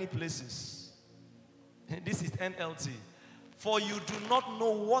among many places. This is NLT. For you do not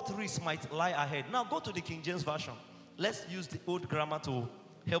know what risk might lie ahead. Now go to the King James Version. Let's use the old grammar to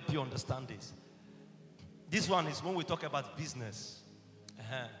help you understand this. This one is when we talk about business.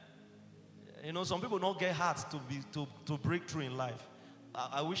 You know, some people don't get heart to break through in life.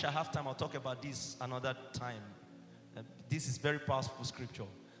 I wish I have time. I'll talk about this another time. This is very powerful scripture.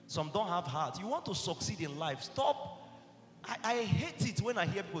 Some don't have heart. You want to succeed in life. Stop. I hate it when I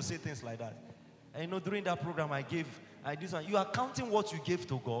hear people say things like that. And you know, during that program I did something. You are counting what you gave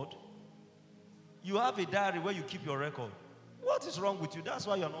to God. You have a diary where you keep your record. What is wrong with you? That's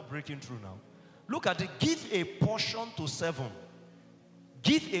why you're not breaking through now. Look at it. Give a portion to 7.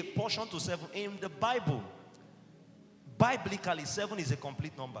 Give a portion to 7. In the Bible, biblically, 7 is a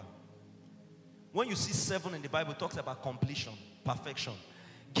complete number. When you see 7 in the Bible, it talks about completion, perfection.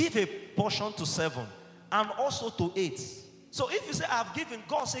 Give a portion to 7 and also to 8. So if you say, I've given,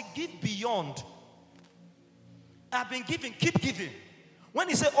 God said, give beyond. I've been giving, keep giving. When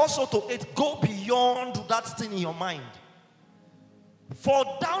he said also to 8, go beyond that thing in your mind. For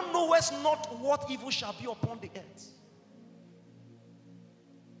thou knowest not what evil shall be upon the earth.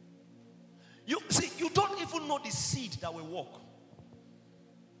 You see, you don't even know the seed that will walk.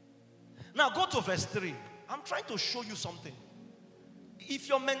 Now go to verse 3. I'm trying to show you something. If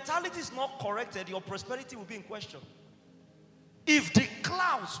your mentality is not corrected, your prosperity will be in question. If the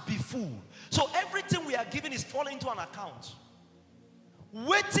clouds be full, so everything we are giving is falling into an account,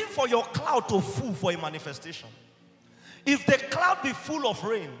 waiting for your cloud to full for a manifestation. If the cloud be full of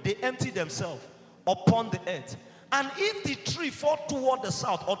rain, they empty themselves upon the earth. And if the tree fall toward the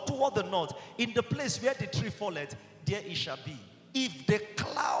south or toward the north, in the place where the tree falleth, there it shall be. If the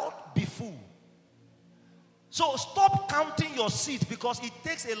cloud be full. So stop counting your seed, because it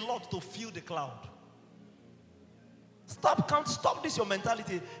takes a lot to fill the cloud. Stop this your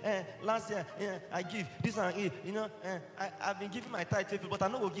mentality. Last year, I give this and give. You know, I've been giving my tithe, but I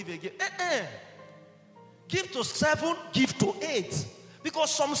know we'll give again. Give to 7, give to 8,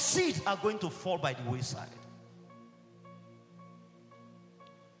 because some seeds are going to fall by the wayside.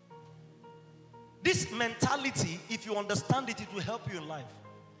 This mentality, if you understand it, it will help you in life.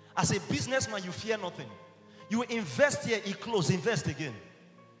 As a businessman, you fear nothing. You invest here, it close, invest again.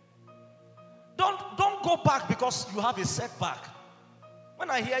 Don't go back because you have a setback. When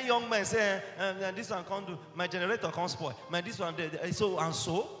I hear young men say, this one can't do, my generator can't spoil, this one, so and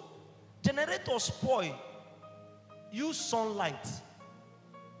so, generator spoil. Use sunlight.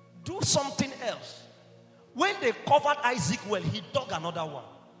 Do something else. When they covered Isaac well, he dug another one.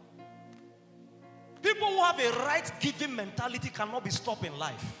 People who have a right-giving mentality cannot be stopped in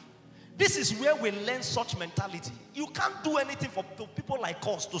life. This is where we learn such mentality. You can't do anything for people like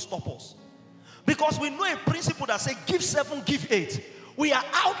us to stop us. Because we know a principle that says give 7, give 8. We are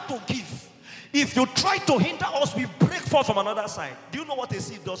out to give. If you try to hinder us, we break forth from another side. Do you know what a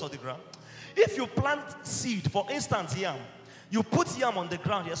seed does on the ground? If you plant seed, for instance, yam, you put yam on the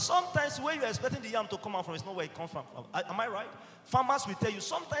ground here. Sometimes where you're expecting the yam to come out from, it's not where it comes from. Am I right? Farmers will tell you,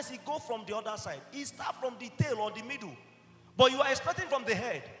 sometimes it goes from the other side. It starts from the tail or the middle. But you are expecting from the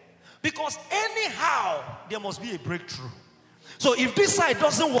head. Because anyhow, there must be a breakthrough. So if this side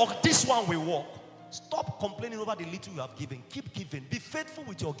doesn't work, this one will work. Stop complaining over the little you have given. Keep giving. Be faithful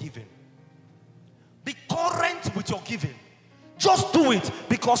with your giving. Be current with your giving. Just do it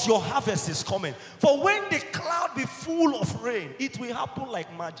because your harvest is coming. For when the cloud be full of rain, it will happen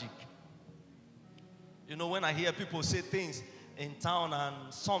like magic. You know, when I hear people say things in town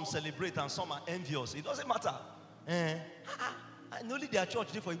and some celebrate and some are envious, it doesn't matter. And only their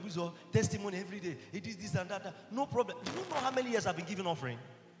church there for Ibuzo, testimony every day. It is this and that. No problem. Do you know how many years I've been giving offering?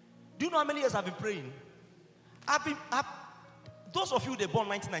 Do you know how many years I've been praying? Those of you that born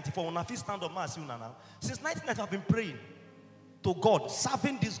 1994, when I feel stand up, since 1990 I've been praying to God,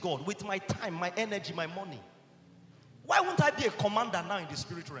 serving this God with my time, my energy, my money. Why wouldn't I be a commander now in the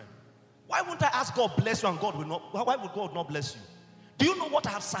spirit realm? Why wouldn't I ask God bless you and God will not? Why would God not bless you? Do you know what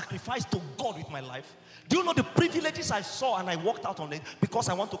I have sacrificed to God with my life? Do you know the privileges I saw and I walked out on it because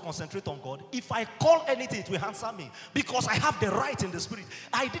I want to concentrate on God? If I call anything, it will answer me because I have the right in the spirit.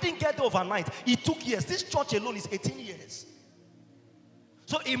 I didn't get there overnight. It took years. This church alone is 18 years.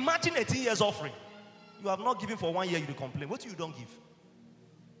 So imagine 18 years offering. You have not given for 1 year, you complain. What do you don't give?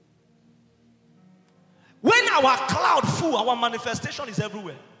 When our cloud full, our manifestation is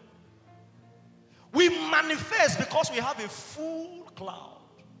everywhere. We manifest because we have a full cloud.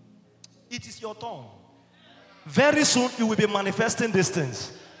 It is your turn. Very soon you will be manifesting these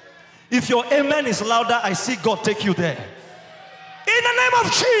things. If your amen is louder, I see God take you there. In the name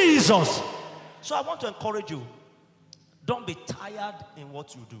of Jesus. So I want to encourage you. Don't be tired in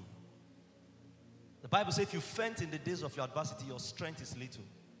what you do. The Bible says if you faint in the days of your adversity, your strength is little.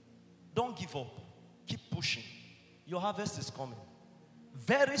 Don't give up. Keep pushing. Your harvest is coming.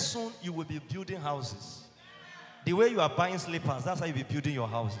 Very soon you will be building houses. The way you are buying slippers, that's how you'll be building your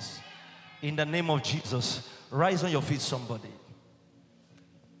houses. In the name of Jesus, rise on your feet, somebody.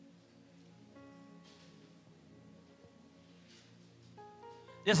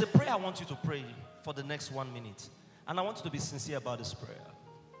 There's a prayer I want you to pray for the next 1 minute. And I want you to be sincere about this prayer.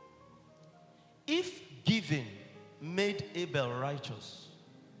 If giving made Abel righteous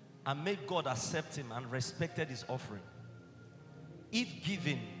and made God accept him and respected his offering, if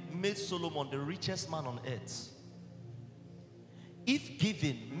giving made Solomon the richest man on earth, if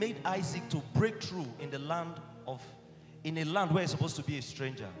giving made Isaac to break through in a land where he's supposed to be a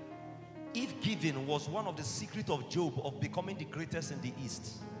stranger, if giving was one of the secrets of Job of becoming the greatest in the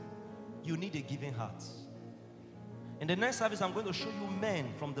East, you need a giving heart. In the next service, I'm going to show you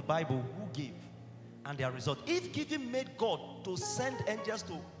men from the Bible who give and their result. If giving made God to send angels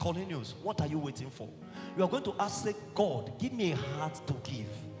to Cornelius, what are you waiting for? You are going to ask, say, God, give me a heart to give.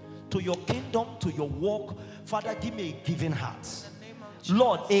 To your kingdom, to your work. Father, give me a giving heart.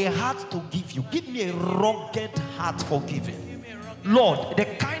 Lord, a heart to give you. Give me a rugged heart for giving. Lord, the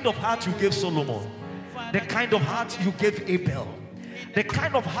kind of heart you gave Solomon, the kind of heart you gave Abel, the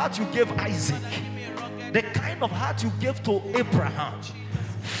kind of heart you gave Isaac, the kind of heart you gave to Abraham.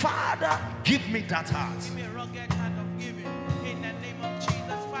 Father, give me that heart. Give me a rugged heart of giving. In the name of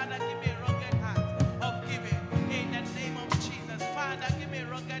Jesus, Father, give me a rugged heart of giving. In the name of Jesus, Father, give me a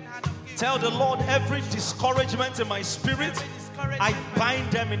rugged heart of giving. Tell the Lord, every discouragement in my spirit, I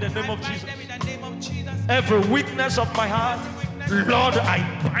bind them in the name of Jesus. Every weakness of my heart, Lord, I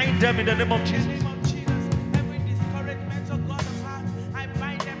bind them in the name of Jesus.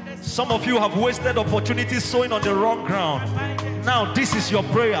 Some of you have wasted opportunities sowing on the wrong ground. Now this is your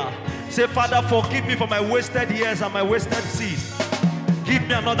prayer. Say, Father, forgive me for my wasted years and my wasted seed. Give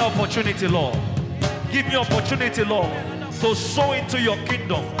me another opportunity, Lord. Give me opportunity, Lord, to sow into your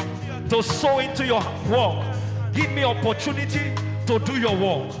kingdom, to sow into your work. Give me opportunity to do your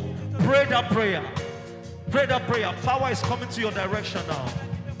work. Pray that prayer. Pray that prayer. Power is coming to your direction now.